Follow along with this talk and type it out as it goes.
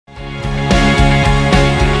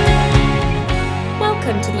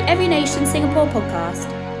Singapore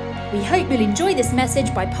podcast. We hope you'll enjoy this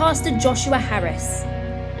message by Pastor Joshua Harris.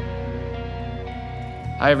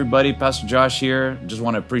 Hi everybody, Pastor Josh here. Just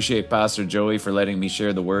want to appreciate Pastor Joey for letting me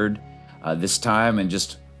share the word this time, and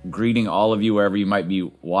just greeting all of you wherever you might be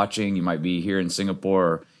watching. You might be here in Singapore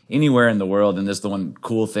or anywhere in the world, and this is the one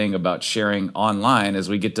cool thing about sharing online is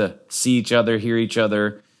we get to see each other, hear each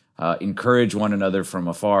other, encourage one another from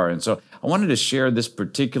afar. And so I wanted to share this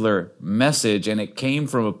particular message, and it came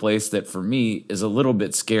from a place that for me is a little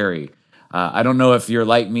bit scary. I don't know if you're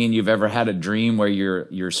like me and you've ever had a dream where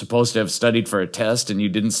you're supposed to have studied for a test and you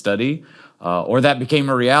didn't study, or that became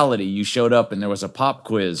a reality. You showed up and there was a pop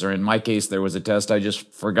quiz, or in my case, there was a test I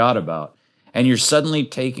just forgot about. And you're suddenly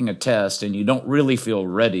taking a test and you don't really feel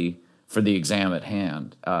ready for the exam at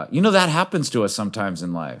hand. That happens to us sometimes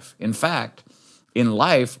in life. In fact, in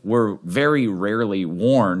life, we're very rarely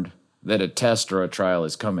warned that a test or a trial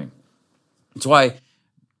is coming. That's why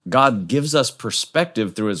God gives us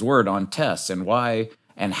perspective through his word on tests and why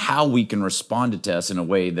and how we can respond to tests in a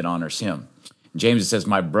way that honors him. James says,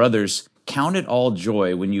 "My brothers, count it all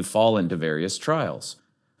joy when you fall into various trials."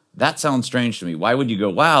 That sounds strange to me. Why would you go,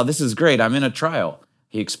 wow, this is great, I'm in a trial?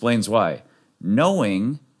 He explains why.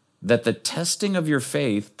 Knowing that the testing of your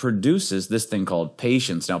faith produces this thing called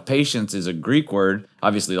patience. Now, patience is a Greek word.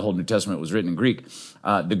 Obviously, the whole New Testament was written in Greek.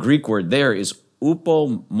 The Greek word there is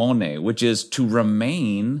upomone, which is to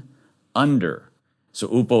remain under. So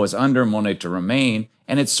upo is under, mone to remain.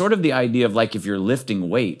 And it's sort of the idea of like if you're lifting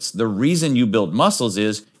weights. The reason you build muscles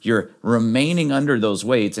is you're remaining under those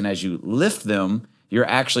weights. And as you lift them, you're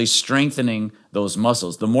actually strengthening those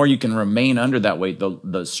muscles. The more you can remain under that weight,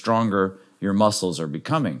 the stronger your muscles are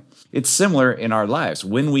becoming. It's similar in our lives.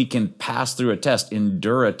 When we can pass through a test,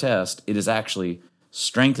 endure a test, it is actually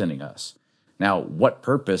strengthening us. Now, what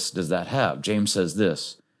purpose does that have? James says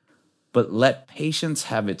this, "But let patience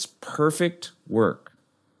have its perfect work,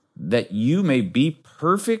 that you may be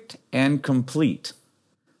perfect and complete,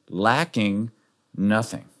 lacking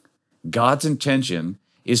nothing." God's intention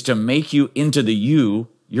is to make you into the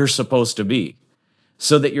you're supposed to be,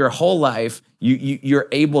 so that your whole life you're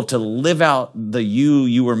able to live out the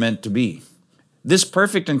you were meant to be. This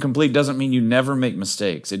perfect and complete doesn't mean you never make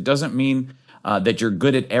mistakes. It doesn't mean that you're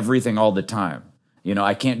good at everything all the time.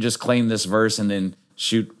 I can't just claim this verse and then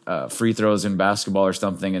shoot free throws in basketball or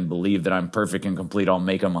something and believe that I'm perfect and complete. I'll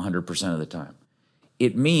make them 100% of the time.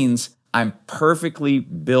 It means I'm perfectly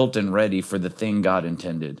built and ready for the thing God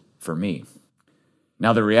intended for me.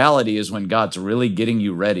 Now, the reality is when God's really getting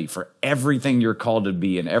you ready for everything you're called to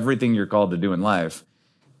be and everything you're called to do in life,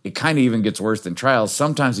 it kind of even gets worse than trials.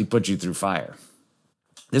 Sometimes he puts you through fire.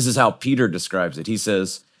 This is how Peter describes it. He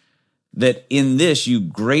says that in this you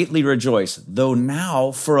greatly rejoice, though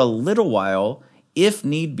now for a little while, if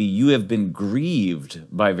need be, you have been grieved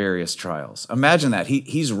by various trials. Imagine that.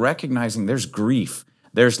 He's recognizing there's grief,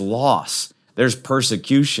 there's loss, there's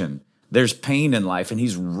persecution, there's pain in life, and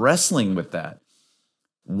he's wrestling with that.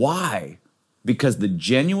 Why? Because the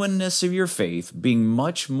genuineness of your faith, being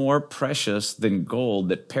much more precious than gold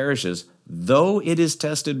that perishes, though it is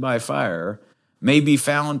tested by fire, may be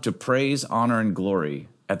found to praise, honor, and glory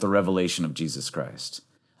at the revelation of Jesus Christ.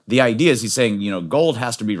 The idea is he's saying, gold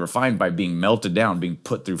has to be refined by being melted down, being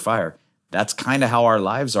put through fire. That's kind of how our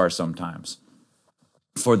lives are sometimes.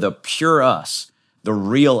 For the pure us, the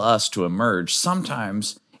real us to emerge,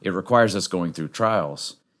 sometimes it requires us going through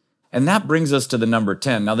trials. And that brings us to the number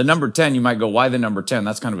 10. Now, the number 10, you might go, why the number 10?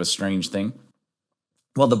 That's kind of a strange thing.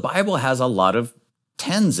 Well, the Bible has a lot of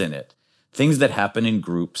 10s in it, things that happen in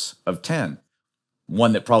groups of 10.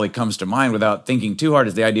 One that probably comes to mind without thinking too hard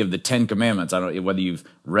is the idea of the 10 Commandments. I don't know whether you've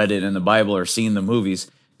read it in the Bible or seen the movies.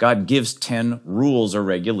 God gives 10 rules or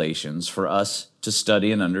regulations for us to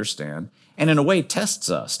study and understand, and in a way tests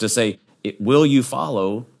us to say, will you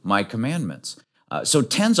follow my commandments? So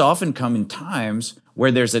 10s often come in times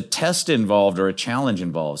where there's a test involved or a challenge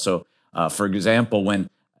involved. So, for example, when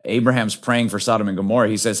Abraham's praying for Sodom and Gomorrah,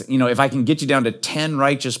 he says, if I can get you down to 10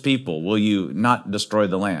 righteous people, will you not destroy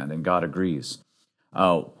the land? And God agrees.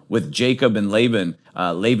 With Jacob and Laban,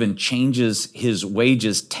 Laban changes his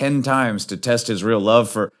wages 10 times to test his real love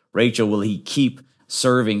for Rachel. Will he keep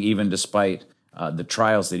serving even despite the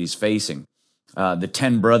trials that he's facing? The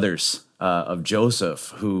 10 brothers of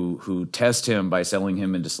Joseph who test him by selling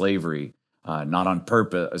him into slavery, not on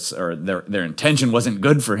purpose, or their intention wasn't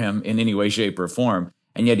good for him in any way, shape, or form,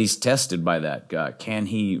 and yet he's tested by that. Can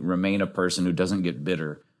he remain a person who doesn't get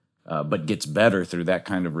bitter, but gets better through that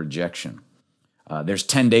kind of rejection? There's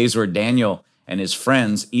 10 days where Daniel and his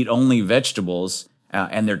friends eat only vegetables,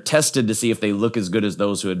 and they're tested to see if they look as good as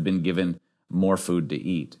those who had been given more food to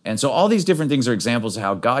eat. And so all these different things are examples of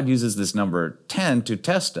how God uses this number 10 to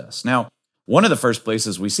test us. Now, one of the first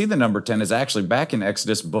places we see the number 10 is actually back in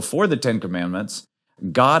Exodus before the 10 commandments.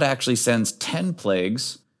 God actually sends 10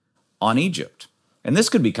 plagues on Egypt. And this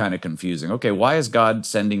could be kind of confusing. Okay, why is God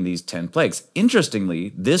sending these 10 plagues?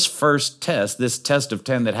 Interestingly, this first test, this test of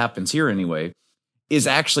 10 that happens here anyway, is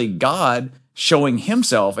actually God showing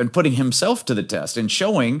himself and putting himself to the test and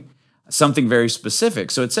showing something very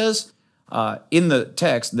specific. So it says in the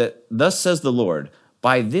text that, thus says the Lord,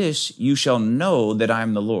 by this you shall know that I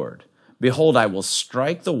am the Lord. Behold, I will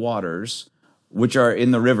strike the waters which are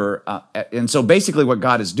in the river. And so basically what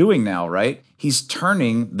God is doing now, right? He's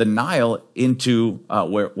turning the Nile into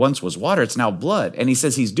where it once was water. It's now blood. And he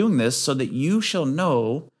says he's doing this so that you shall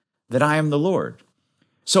know that I am the Lord.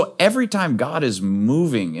 So every time God is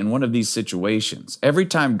moving in one of these situations, every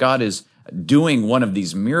time God is doing one of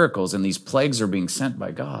these miracles and these plagues are being sent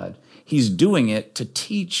by God, he's doing it to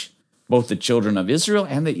teach both the children of Israel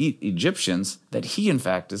and the Egyptians that he, in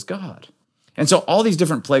fact, is God. And so all these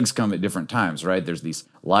different plagues come at different times, right? There's these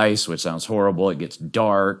lice, which sounds horrible. It gets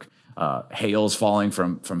dark. Hail's falling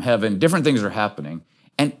from heaven. Different things are happening.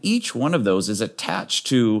 And each one of those is attached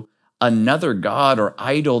to another god or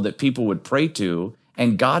idol that people would pray to.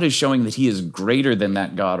 And God is showing that he is greater than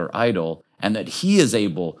that god or idol and that he is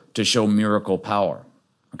able to show miracle power,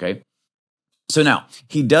 okay? So now,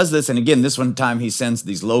 he does this, and again, this one time he sends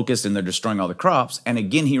these locusts and they're destroying all the crops. And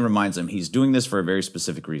again, he reminds them he's doing this for a very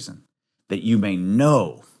specific reason, that you may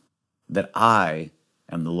know that I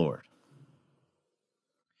am the Lord.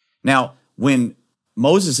 Now, when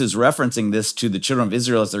Moses is referencing this to the children of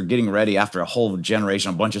Israel as they're getting ready after a whole generation,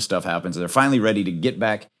 a bunch of stuff happens, they're finally ready to get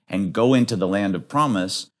back and go into the land of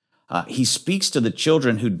promise, he speaks to the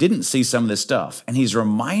children who didn't see some of this stuff, and he's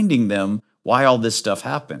reminding them why all this stuff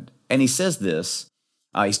happened. And he says this,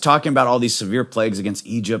 he's talking about all these severe plagues against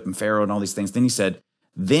Egypt and Pharaoh and all these things. Then he said,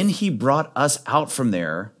 then he brought us out from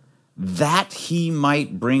there that he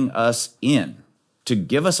might bring us in to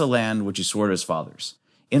give us a land which he swore to his fathers.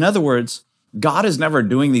 In other words, God is never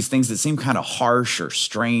doing these things that seem kind of harsh or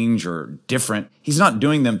strange or different. He's not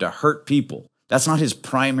doing them to hurt people. That's not his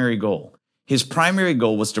primary goal. His primary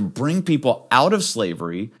goal was to bring people out of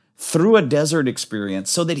slavery through a desert experience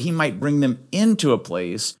so that he might bring them into a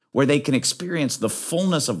place where they can experience the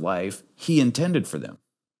fullness of life he intended for them.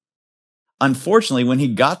 Unfortunately, when he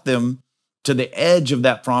got them to the edge of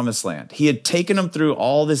that promised land, he had taken them through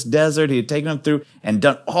all this desert, he had taken them through and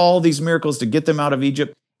done all these miracles to get them out of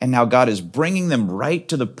Egypt, and now God is bringing them right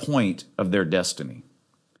to the point of their destiny.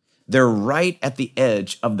 They're right at the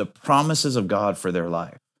edge of the promises of God for their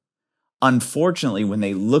life. Unfortunately, when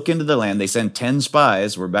they look into the land, they send 10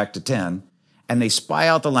 spies, we're back to 10, and they spy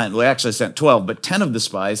out the land. Well, they actually sent 12, but 10 of the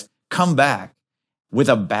spies come back with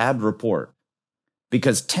a bad report.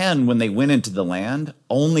 Because 10, when they went into the land,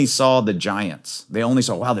 only saw the giants. They only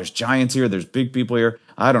saw, wow, there's giants here, there's big people here.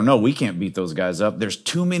 I don't know, we can't beat those guys up. There's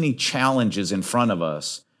too many challenges in front of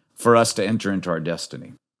us for us to enter into our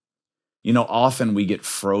destiny. You know, often we get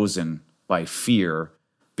frozen by fear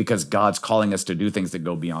because God's calling us to do things that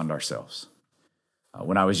go beyond ourselves.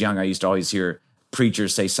 When I was young, I used to always hear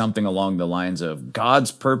preachers say something along the lines of,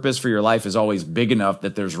 God's purpose for your life is always big enough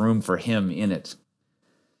that there's room for him in it.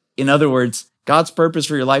 In other words, God's purpose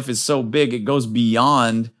for your life is so big, it goes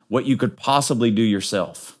beyond what you could possibly do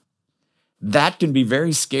yourself. That can be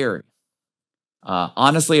very scary.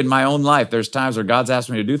 Honestly, in my own life, there's times where God's asked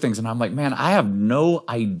me to do things, and I'm like, man, I have no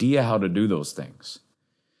idea how to do those things.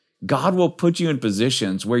 God will put you in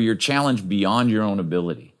positions where you're challenged beyond your own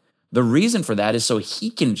ability. The reason for that is so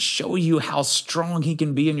he can show you how strong he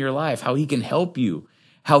can be in your life, how he can help you,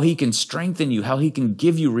 how he can strengthen you, how he can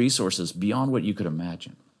give you resources beyond what you could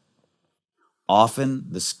imagine. Often,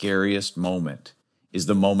 the scariest moment is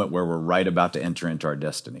the moment where we're right about to enter into our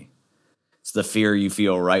destiny. It's the fear you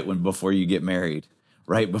feel before you get married,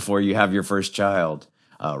 right before you have your first child,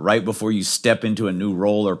 right before you step into a new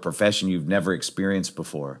role or profession you've never experienced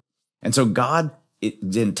before. And so God's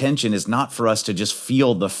intention is not for us to just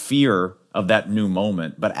feel the fear of that new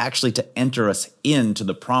moment, but actually to enter us into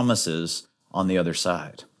the promises on the other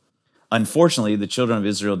side. Unfortunately, the children of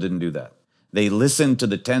Israel didn't do that. They listened to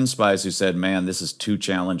the 10 spies who said, man, this is too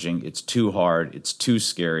challenging, it's too hard, it's too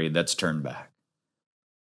scary, let's turn back.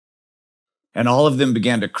 And all of them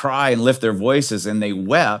began to cry and lift their voices, and they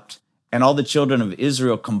wept, and all the children of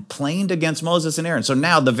Israel complained against Moses and Aaron. So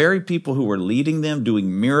now the very people who were leading them,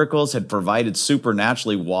 doing miracles, had provided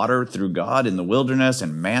supernaturally water through God in the wilderness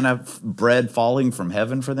and manna bread falling from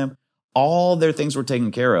heaven for them. All their things were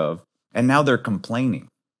taken care of, and now they're complaining.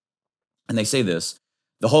 And they say this,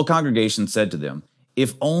 the whole congregation said to them,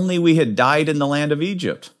 if only we had died in the land of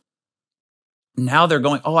Egypt. Now they're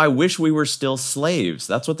going, oh, I wish we were still slaves.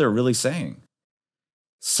 That's what they're really saying.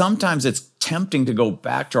 Sometimes it's tempting to go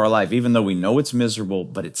back to our life, even though we know it's miserable,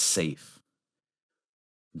 but it's safe.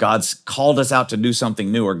 God's called us out to do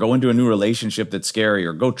something new, or go into a new relationship that's scary,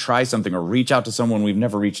 or go try something, or reach out to someone we've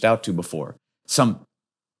never reached out to before. Some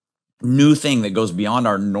new thing that goes beyond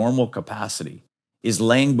our normal capacity is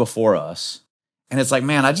laying before us. And it's like,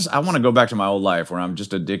 man, I want to go back to my old life where I'm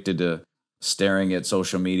just addicted to staring at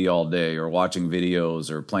social media all day, or watching videos,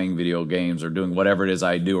 or playing video games, or doing whatever it is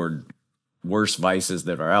I do, or worse vices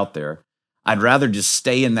that are out there. I'd rather just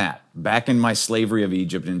stay in that, back in my slavery of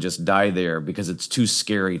Egypt, and just die there because it's too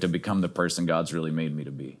scary to become the person God's really made me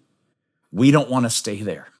to be. We don't want to stay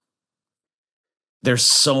there. There's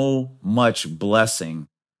so much blessing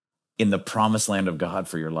in the promised land of God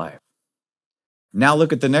for your life. Now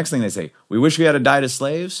look at the next thing they say. We wish we had died as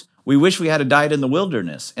slaves. We wish we had died in the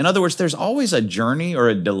wilderness. In other words, there's always a journey or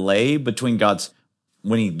a delay between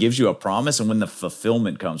when he gives you a promise and when the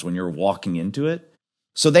fulfillment comes, when you're walking into it.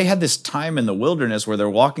 So they had this time in the wilderness where they're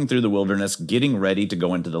walking through the wilderness, getting ready to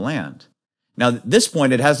go into the land. Now, at this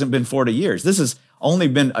point, it hasn't been 40 years. This has only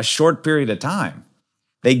been a short period of time.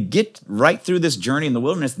 They get right through this journey in the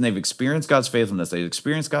wilderness, and they've experienced God's faithfulness. They've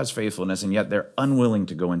experienced God's faithfulness, and yet they're unwilling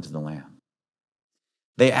to go into the land.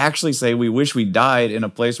 They actually say, we wish we died in a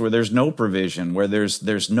place where there's no provision, where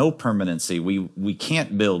there's no permanency. We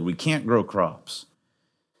can't build. We can't grow crops.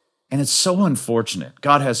 And it's so unfortunate.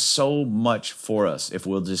 God has so much for us if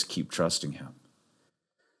we'll just keep trusting him.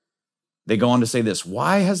 They go on to say this,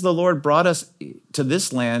 why has the Lord brought us to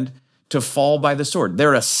this land to fall by the sword?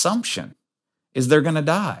 Their assumption is they're going to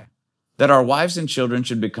die, that our wives and children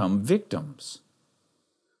should become victims.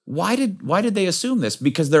 Why did they assume this?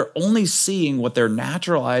 Because they're only seeing what their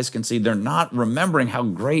natural eyes can see. They're not remembering how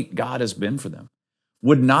great God has been for them.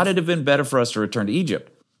 Would not it have been better for us to return to Egypt?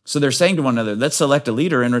 So they're saying to one another, let's select a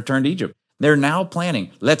leader and return to Egypt. They're now planning,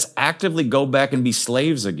 let's actively go back and be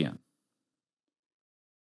slaves again.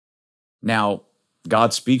 Now,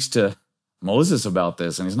 God speaks to Moses about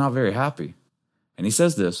this, and he's not very happy. And he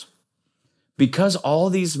says this, because all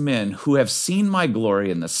these men who have seen my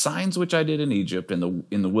glory and the signs which I did in Egypt in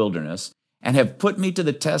the wilderness, and have put me to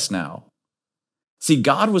the test now. See,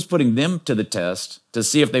 God was putting them to the test to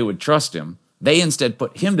see if they would trust him. They instead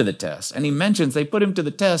put him to the test. And he mentions they put him to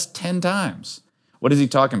the test 10 times. What is he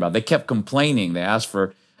talking about? They kept complaining. They asked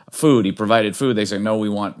for food. He provided food. They say, no, we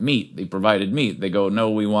want meat. He provided meat. They go,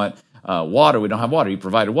 no, we want water. We don't have water. He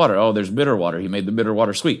provided water. Oh, there's bitter water. He made the bitter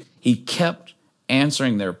water sweet. He kept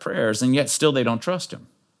answering their prayers, and yet still they don't trust him.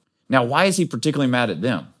 Now, why is he particularly mad at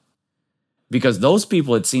them? Because those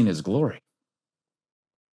people had seen his glory.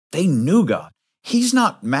 They knew God. He's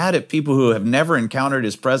not mad at people who have never encountered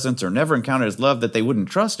his presence or never encountered his love that they wouldn't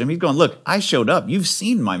trust him. He's going, look, I showed up. You've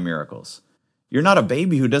seen my miracles. You're not a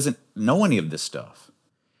baby who doesn't know any of this stuff.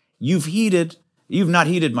 You've not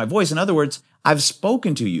heeded my voice. In other words, I've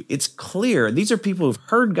spoken to you. It's clear. These are people who've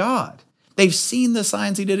heard God. They've seen the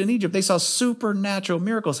signs he did in Egypt. They saw supernatural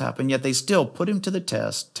miracles happen, yet they still put him to the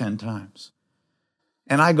test 10 times.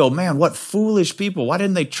 And I go, man, what foolish people. Why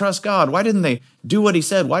didn't they trust God? Why didn't they do what he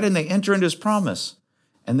said? Why didn't they enter into his promise?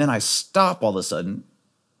 And then I stop all of a sudden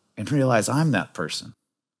and realize I'm that person.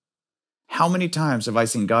 How many times have I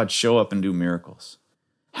seen God show up and do miracles?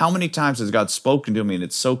 How many times has God spoken to me and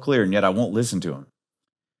it's so clear and yet I won't listen to him?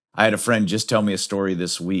 I had a friend just tell me a story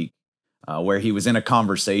this week where he was in a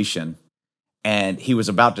conversation and he was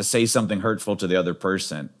about to say something hurtful to the other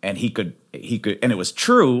person, and he could, and it was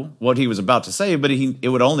true what he was about to say, but it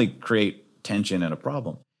would only create tension and a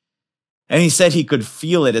problem. And he said he could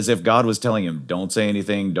feel it as if God was telling him, don't say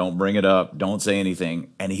anything, don't bring it up, don't say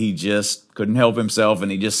anything. And he just couldn't help himself,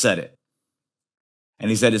 and he just said it.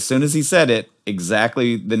 And he said as soon as he said it,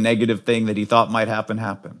 exactly the negative thing that he thought might happen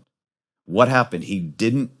happened. What happened? He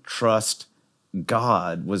didn't trust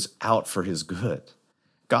God was out for his good.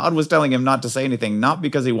 God was telling him not to say anything, not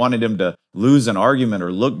because he wanted him to lose an argument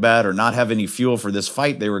or look bad or not have any fuel for this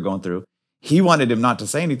fight they were going through. He wanted him not to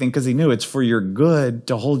say anything because he knew it's for your good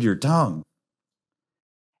to hold your tongue.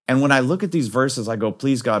 And when I look at these verses, I go,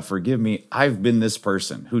 please, God, forgive me. I've been this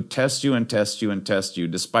person who tests you and tests you and tests you,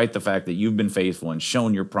 despite the fact that you've been faithful and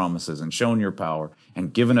shown your promises and shown your power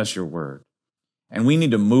and given us your word. And we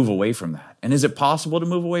need to move away from that. And is it possible to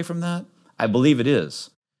move away from that? I believe it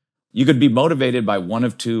is. You could be motivated by one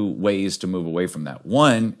of two ways to move away from that.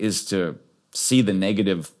 One is to see the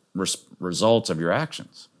negative results of your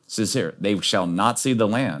actions. It says here, they shall not see the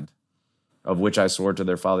land of which I swore to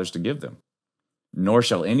their fathers to give them, nor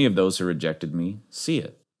shall any of those who rejected me see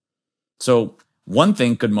it. So One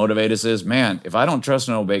thing could motivate us is, man, if I don't trust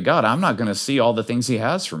and obey God, I'm not going to see all the things he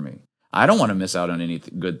has for me. I don't want to miss out on any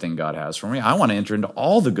good thing God has for me. I want to enter into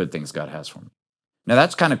all the good things God has for me. Now,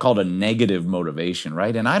 that's kind of called a negative motivation,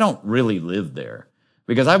 right? And I don't really live there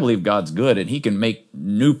because I believe God's good and he can make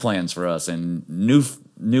new plans for us and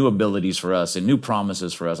new abilities for us and new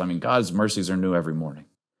promises for us. I mean, God's mercies are new every morning.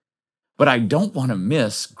 But I don't want to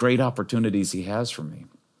miss great opportunities he has for me.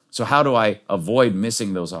 So how do I avoid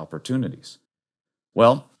missing those opportunities?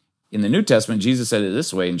 Well, in the New Testament, Jesus said it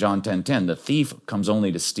this way in John 10:10, the thief comes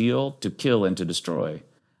only to steal, to kill, and to destroy.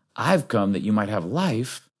 I've come that you might have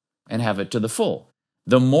life and have it to the full.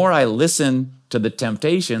 The more I listen to the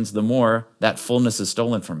temptations, the more that fullness is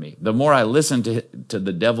stolen from me. The more I listen to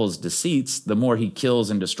the devil's deceits, the more he kills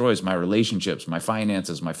and destroys my relationships, my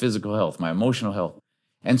finances, my physical health, my emotional health.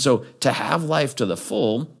 And so to have life to the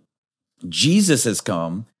full, Jesus has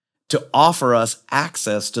come to offer us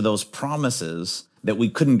access to those promises that we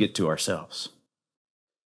couldn't get to ourselves.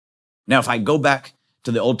 Now, if I go back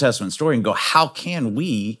to the Old Testament story and go, how can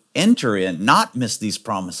we enter in, not miss these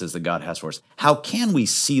promises that God has for us? How can we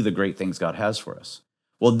see the great things God has for us?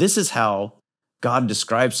 Well, this is how God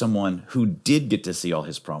describes someone who did get to see all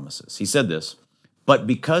his promises. He said this, but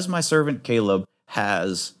because my servant Caleb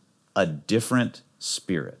has a different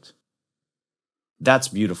spirit. That's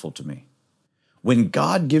beautiful to me. When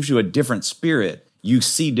God gives you a different spirit, you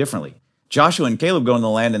see differently. Joshua and Caleb go in the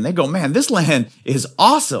land and they go, man, this land is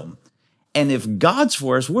awesome. And if God's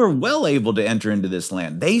for us, we're well able to enter into this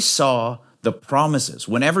land. They saw the promises.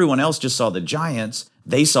 When everyone else just saw the giants,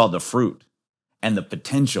 they saw the fruit and the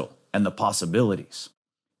potential and the possibilities.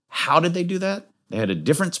 How did they do that? They had a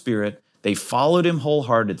different spirit. They followed him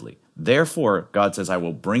wholeheartedly. Therefore, God says, I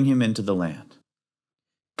will bring him into the land.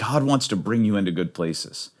 God wants to bring you into good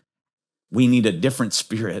places. We need a different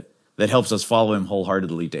spirit that helps us follow him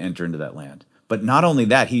wholeheartedly to enter into that land. But not only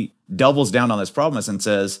that, he doubles down on this promise and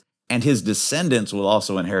says, and his descendants will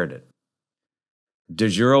also inherit it.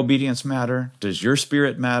 Does your obedience matter? Does your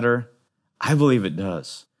spirit matter? I believe it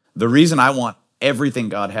does. The reason I want everything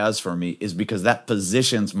God has for me is because that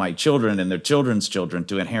positions my children and their children's children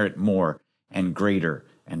to inherit more and greater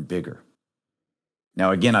and bigger.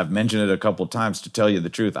 Now, again, I've mentioned it a couple of times. To tell you the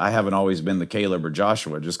truth, I haven't always been the Caleb or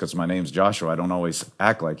Joshua. Just because my name's Joshua, I don't always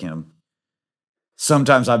act like him.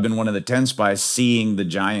 Sometimes I've been one of the 10 spies seeing the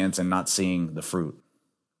giants and not seeing the fruit.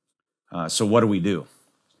 So what do we do?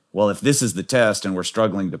 Well, if this is the test and we're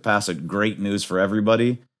struggling to pass it, great news for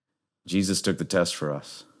everybody. Jesus took the test for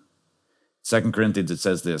us. 2 Corinthians, it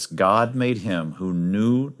says this, God made him who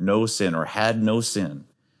knew no sin or had no sin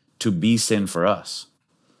to be sin for us,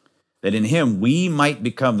 that in him we might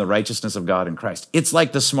become the righteousness of God in Christ. It's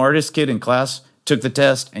like the smartest kid in class took the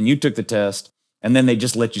test and you took the test, and then they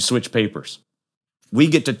just let you switch papers. We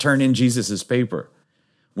get to turn in Jesus's paper.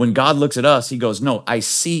 When God looks at us, he goes, no, I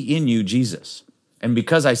see in you Jesus. And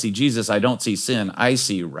because I see Jesus, I don't see sin, I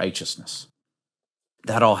see righteousness.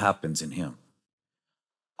 That all happens in him.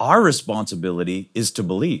 Our responsibility is to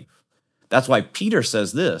believe. That's why Peter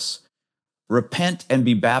says this, repent and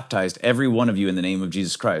be baptized, every one of you, in the name of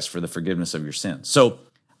Jesus Christ for the forgiveness of your sins. So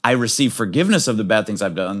I receive forgiveness of the bad things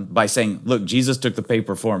I've done by saying, look, Jesus took the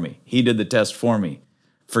paper for me. He did the test for me.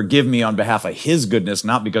 Forgive me on behalf of his goodness,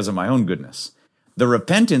 not because of my own goodness. The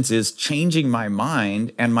repentance is changing my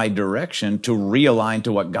mind and my direction to realign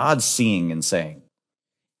to what God's seeing and saying.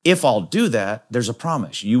 If I'll do that, there's a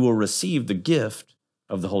promise. You will receive the gift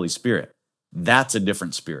of the Holy Spirit. That's a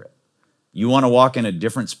different spirit. You want to walk in a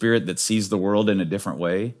different spirit that sees the world in a different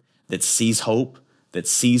way, that sees hope, that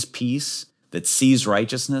sees peace, that sees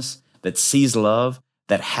righteousness, that sees love,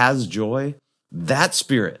 that has joy. That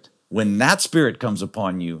spirit, when that spirit comes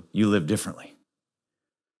upon you, you live differently.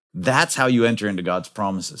 That's how you enter into God's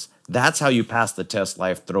promises. That's how you pass the test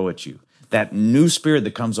life throw at you. That new spirit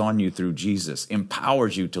that comes on you through Jesus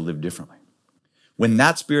empowers you to live differently. When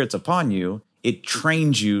that spirit's upon you, it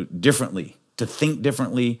trains you differently, to think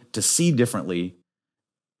differently, to see differently,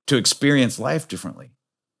 to experience life differently.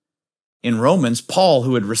 In Romans, Paul,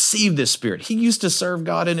 who had received this spirit, he used to serve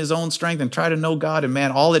God in his own strength and try to know God, and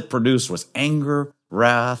man, all it produced was anger,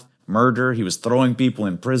 wrath, murder. He was throwing people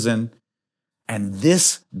in prison. And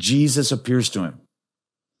this Jesus appears to him.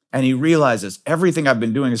 And he realizes everything I've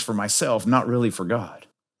been doing is for myself, not really for God.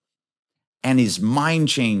 And his mind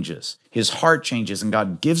changes, his heart changes, and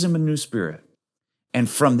God gives him a new spirit. And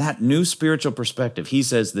from that new spiritual perspective, he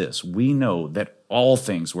says this, we know that all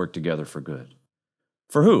things work together for good.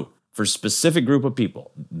 For who? For a specific group of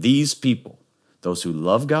people. These people, those who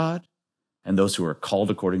love God and those who are called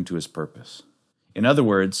according to his purpose. In other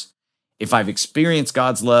words, If I've experienced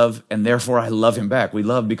God's love and therefore I love him back, we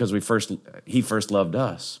love because he first loved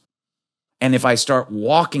us. And if I start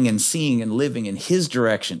walking and seeing and living in his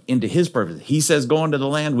direction, into his purpose, he says, go into the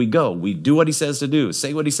land, we go. We do what he says to do,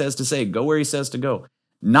 say what he says to say, go where he says to go.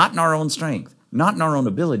 Not in our own strength, not in our own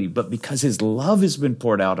ability, but because his love has been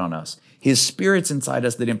poured out on us. His Spirit's inside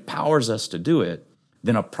us that empowers us to do it.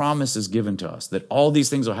 Then a promise is given to us that all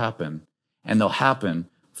these things will happen, and they'll happen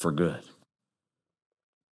for good.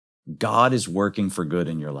 God is working for good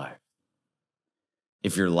in your life.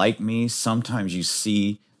 If you're like me, sometimes you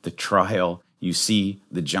see the trial, you see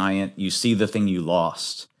the giant, you see the thing you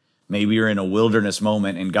lost. Maybe you're in a wilderness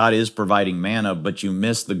moment and God is providing manna, but you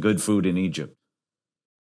miss the good food in Egypt.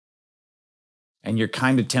 And you're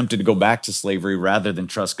kind of tempted to go back to slavery rather than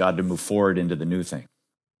trust God to move forward into the new thing.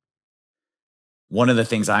 One of the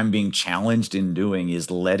things I'm being challenged in doing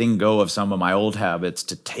is letting go of some of my old habits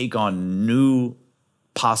to take on new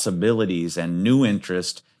possibilities and new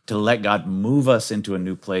interest to let God move us into a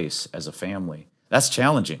new place as a family. That's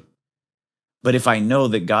challenging. But if I know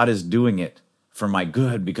that God is doing it for my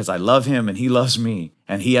good because I love him and he loves me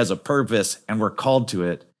and he has a purpose and we're called to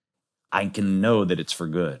it, I can know that it's for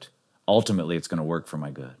good. Ultimately, it's going to work for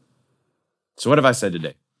my good. So what have I said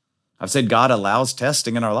today? I've said God allows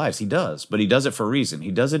testing in our lives. He does, but he does it for a reason.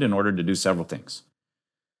 He does it in order to do several things.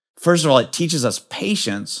 First of all, it teaches us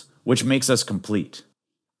patience, which makes us complete.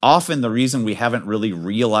 Often the reason we haven't really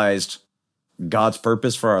realized God's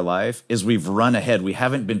purpose for our life is we've run ahead. We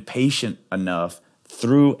haven't been patient enough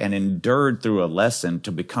through and endured through a lesson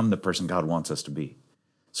to become the person God wants us to be.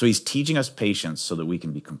 So he's teaching us patience so that we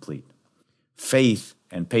can be complete. Faith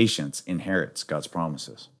and patience inherits God's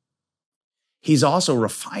promises. He's also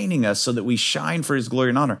refining us so that we shine for his glory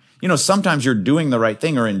and honor. You know, sometimes you're doing the right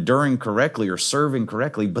thing or enduring correctly or serving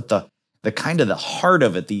correctly, but the kind of the heart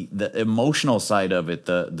of it, the emotional side of it,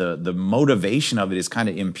 the motivation of it is kind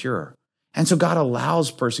of impure. And so God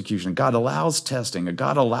allows persecution. God allows testing.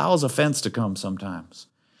 God allows offense to come sometimes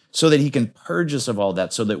so that he can purge us of all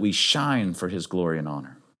that so that we shine for his glory and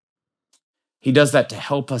honor. He does that to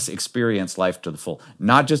help us experience life to the full,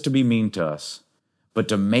 not just to be mean to us, but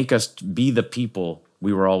to make us be the people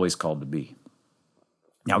we were always called to be.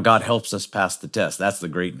 Now, God helps us pass the test. That's the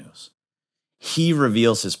great news. He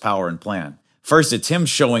reveals his power and plan. First, it's him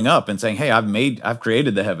showing up and saying, hey, I've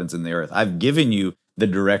created the heavens and the earth. I've given you the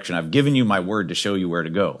direction. I've given you my word to show you where to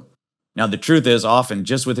go. Now, the truth is often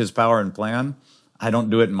just with his power and plan, I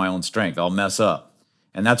don't do it in my own strength. I'll mess up.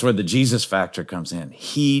 And that's where the Jesus factor comes in.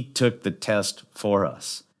 He took the test for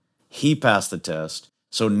us. He passed the test.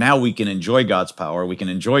 So now we can enjoy God's power. We can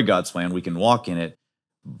enjoy God's plan. We can walk in it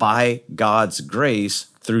by God's grace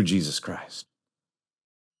through Jesus Christ.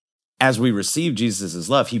 As we receive Jesus'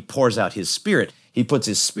 love, he pours out his Spirit. He puts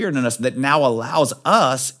his Spirit in us that now allows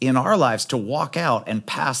us in our lives to walk out and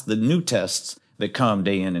pass the new tests that come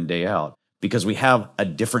day in and day out because we have a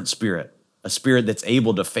different spirit, a spirit that's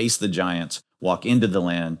able to face the giants, walk into the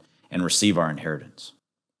land, and receive our inheritance.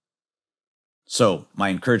 So my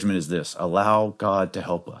encouragement is this: allow God to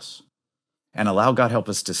help us and allow God help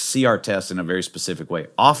us to see our tests in a very specific way.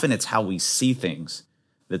 Often it's how we see things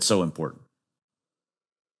that's so important.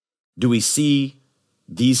 Do we see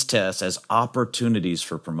these tests as opportunities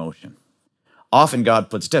for promotion? Often God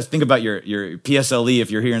puts tests. Think about your PSLE if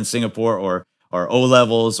you're here in Singapore, or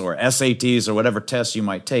O-levels or SATs or whatever tests you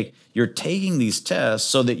might take. You're taking these tests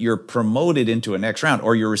so that you're promoted into a next round,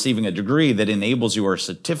 or you're receiving a degree that enables you, or a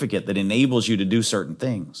certificate that enables you to do certain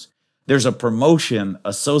things. There's a promotion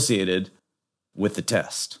associated with the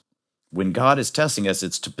test. When God is testing us,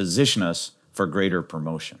 it's to position us for greater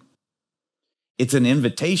promotion. It's an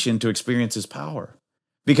invitation to experience his power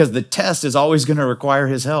because the test is always going to require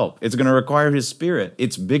his help. It's going to require his Spirit.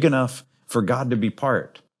 It's big enough for God to be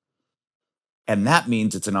part. And that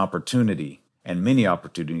means it's an opportunity and many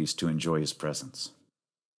opportunities to enjoy his presence.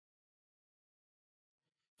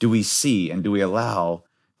 Do we see and do we allow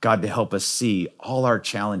God to help us see all our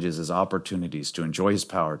challenges as opportunities to enjoy his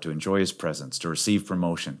power, to enjoy his presence, to receive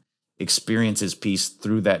promotion, experience his peace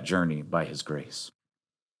through that journey by his grace?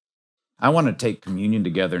 I want to take communion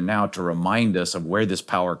together now to remind us of where this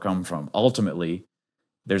power comes from. Ultimately,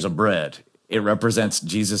 there's a bread. It represents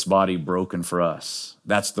Jesus' body broken for us.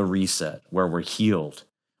 That's the reset, where we're healed,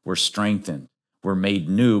 we're strengthened, we're made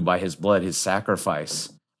new by his blood, his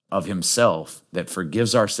sacrifice of himself that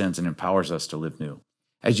forgives our sins and empowers us to live new.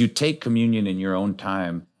 As you take communion in your own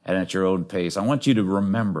time and at your own pace, I want you to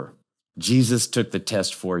remember Jesus took the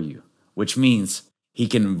test for you, which means he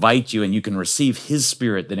can invite you and you can receive his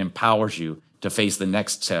Spirit that empowers you to face the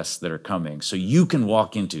next tests that are coming so you can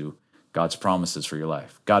walk into God's promises for your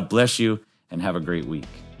life. God bless you and have a great week.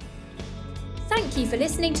 Thank you for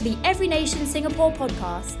listening to the Every Nation Singapore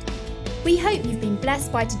podcast. We hope you've been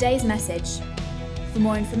blessed by today's message. For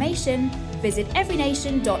more information, visit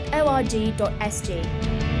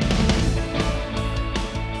everynation.org.sg.